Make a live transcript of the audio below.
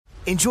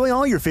Enjoy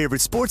all your favorite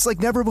sports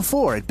like never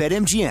before at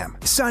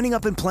BetMGM. Signing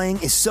up and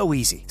playing is so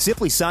easy.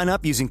 Simply sign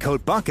up using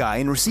code Buckeye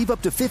and receive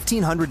up to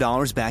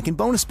 $1,500 back in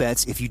bonus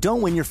bets if you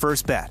don't win your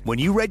first bet. When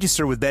you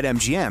register with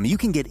BetMGM, you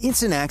can get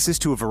instant access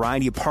to a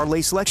variety of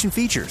parlay selection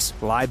features,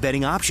 live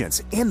betting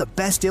options, and the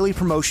best daily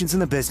promotions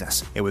in the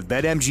business. And with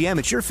BetMGM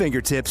at your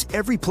fingertips,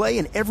 every play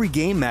and every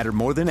game matter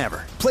more than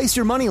ever. Place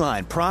your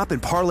moneyline, prop,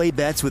 and parlay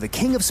bets with the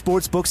king of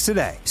sportsbooks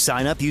today.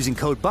 Sign up using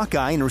code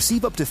Buckeye and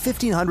receive up to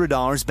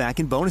 $1,500 back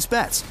in bonus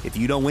bets if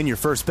you don't win your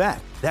first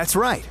bet. That's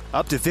right,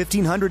 up to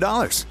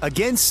 $1,500.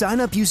 Again, sign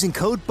up using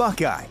code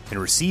Buckeye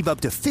and receive up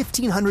to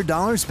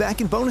 $1,500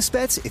 back in bonus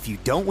bets if you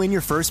don't win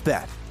your first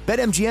bet.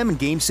 BetMGM and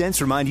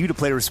GameSense remind you to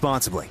play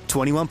responsibly.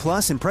 21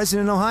 plus and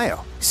present in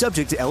Ohio.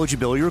 Subject to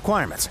eligibility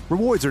requirements.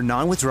 Rewards are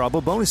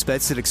non-withdrawable bonus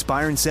bets that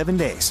expire in 7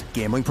 days.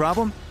 Gambling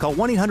problem? Call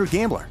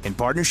 1-800-GAMBLER in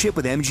partnership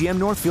with MGM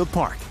Northfield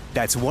Park.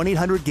 That's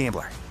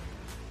 1-800-GAMBLER.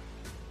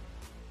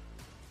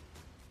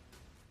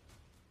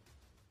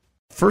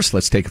 First,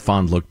 let's take a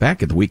fond look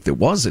back at the week that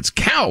was. It's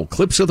Cow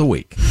Clips of the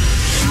Week.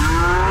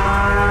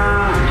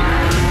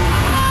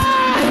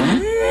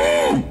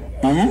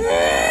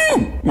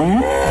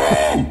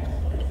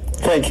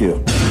 Thank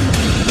you.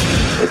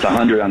 It's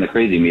 100 on the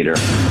crazy meter.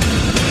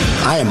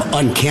 I am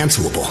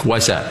uncancelable.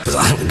 Why's that? Because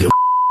I don't give a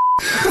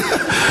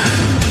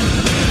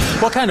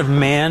What kind of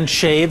man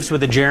shaves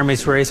with a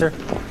Jeremy's razor?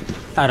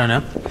 I don't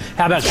know.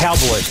 How about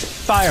cowboys,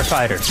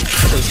 firefighters,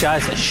 those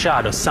guys that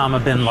shot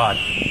Osama bin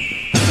Laden?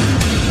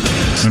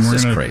 And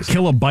we're going to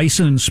kill a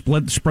bison and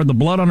spread the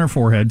blood on our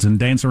foreheads and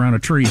dance around a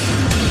tree.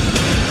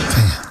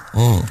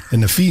 Damn.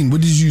 And the feeding,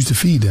 what did you use to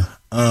feed them?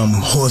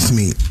 Horse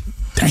meat.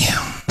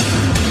 Damn.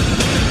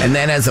 And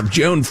then as of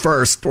June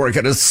 1st, we're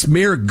going to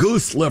smear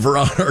goose liver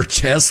on our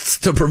chests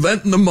to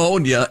prevent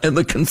pneumonia and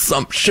the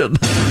consumption.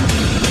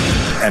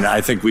 And I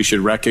think we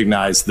should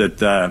recognize that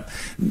the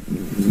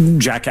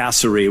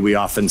jackassery we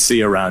often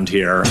see around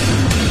here.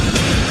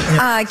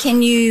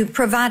 Can you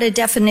provide a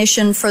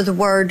definition for the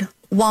word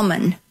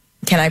woman?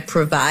 Can I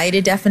provide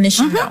a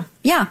definition? Mm-hmm. No.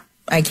 Yeah.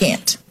 I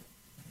can't.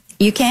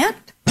 You can't?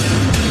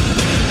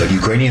 But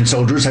Ukrainian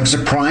soldiers have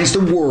surprised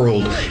the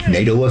world.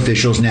 NATO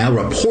officials now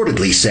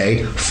reportedly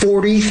say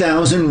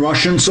 40,000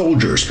 Russian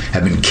soldiers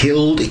have been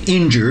killed,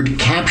 injured,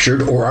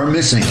 captured, or are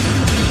missing.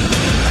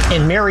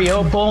 And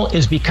Mariupol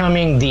is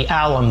becoming the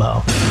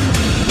Alamo.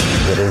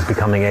 It is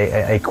becoming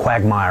a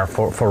quagmire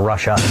for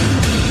Russia.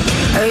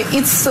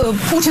 It's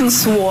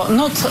Putin's war,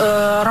 not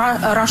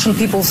Russian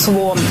people's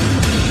war.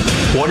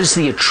 What is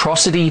the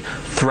atrocity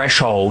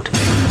threshold?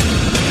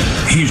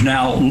 He's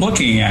now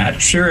looking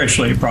at,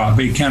 seriously,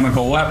 probably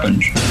chemical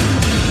weapons.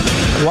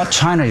 What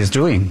China is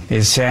doing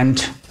is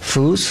send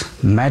foods,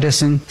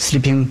 medicine,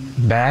 sleeping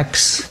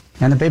bags,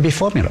 and baby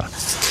formula,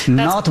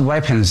 not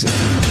weapons.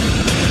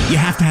 You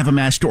have to have a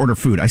mass to order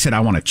food. I said I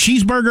want a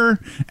cheeseburger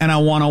and I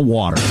want a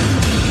water.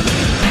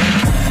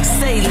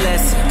 Say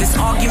less. This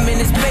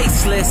argument is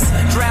baseless.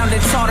 Drowned in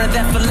tartar,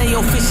 that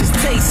filet-o-fish is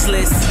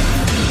tasteless.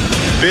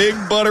 Big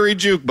buttery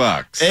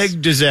jukebox.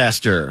 Egg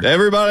disaster.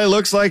 Everybody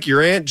looks like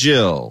your Aunt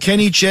Jill.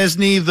 Kenny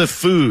Chesney, the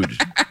food. Give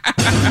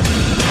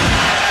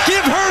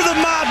her the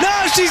mop.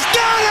 No, she's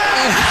got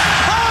it!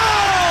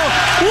 Oh,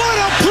 what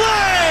a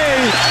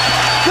play!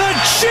 The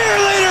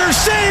cheerleader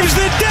saves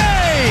the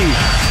day!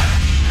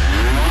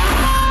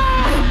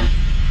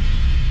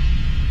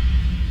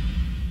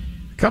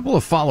 A couple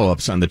of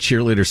follow-ups on the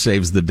cheerleader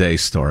saves the day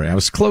story. I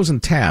was closing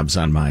tabs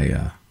on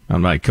my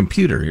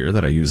computer here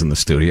that I use in the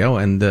studio,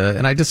 and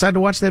I decided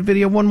to watch that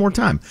video one more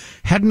time.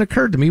 Hadn't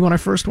occurred to me when I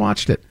first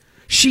watched it.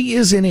 She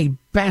is in a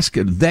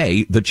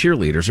the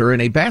cheerleaders, are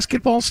in a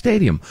basketball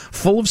stadium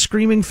full of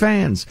screaming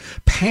fans,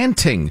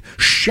 panting,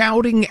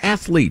 shouting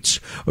athletes,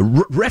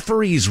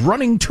 referees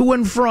running to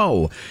and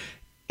fro.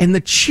 And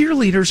the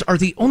cheerleaders are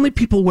the only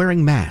people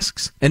wearing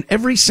masks, and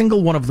every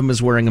single one of them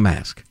is wearing a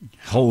mask.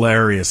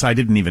 Hilarious. I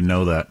didn't even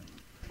know that.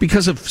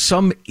 Because of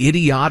some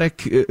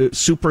idiotic,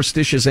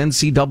 superstitious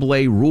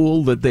NCAA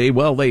rule that they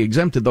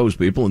exempted those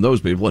people, and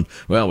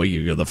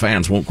the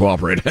fans won't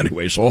cooperate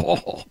anyway.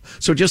 So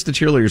just the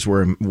cheerleaders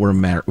were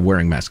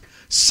wearing masks.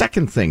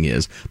 Second thing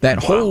is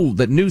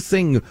that new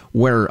thing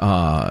where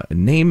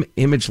name,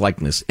 image,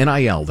 likeness,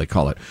 NIL they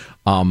call it.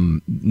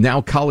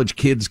 Now college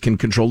kids can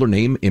control their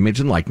name, image,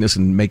 and likeness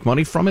and make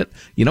money from it.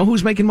 You know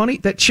who's making money?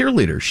 That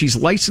cheerleader. She's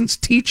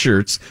licensed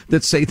T-shirts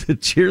that say the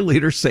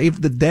cheerleader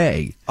saved the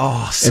day.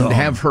 Awesome. And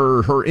have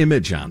her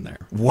image on there.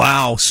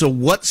 Wow. So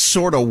what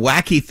sort of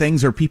wacky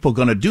things are people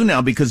going to do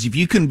now? Because if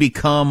you can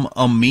become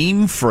a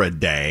meme for a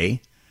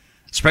day,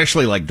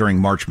 especially like during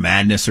March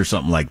Madness or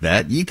something like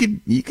that, you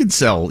could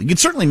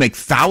certainly make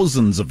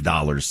thousands of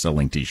dollars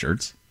selling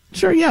T-shirts.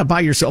 Sure, yeah,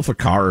 buy yourself a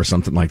car or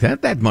something like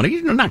that. That money,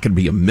 you're not going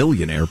to be a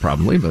millionaire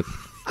probably, but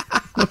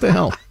what the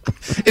hell?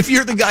 If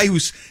you're the guy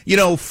who's,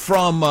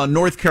 from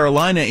North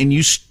Carolina and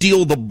you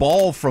steal the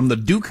ball from the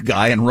Duke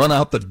guy and run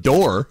out the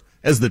door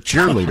as the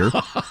cheerleader,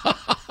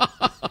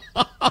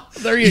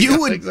 there you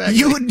go. Exactly.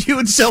 You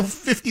would sell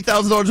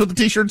 $50,000 worth of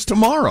T-shirts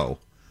tomorrow.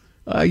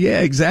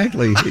 Yeah,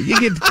 exactly. You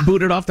get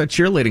booted off that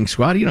cheerleading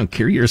squad. You don't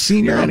care. You're a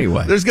senior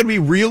anyway. There's going to be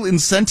real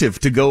incentive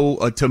to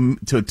go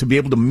to be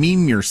able to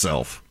meme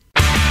yourself.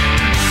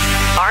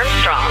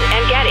 Armstrong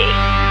and Getty.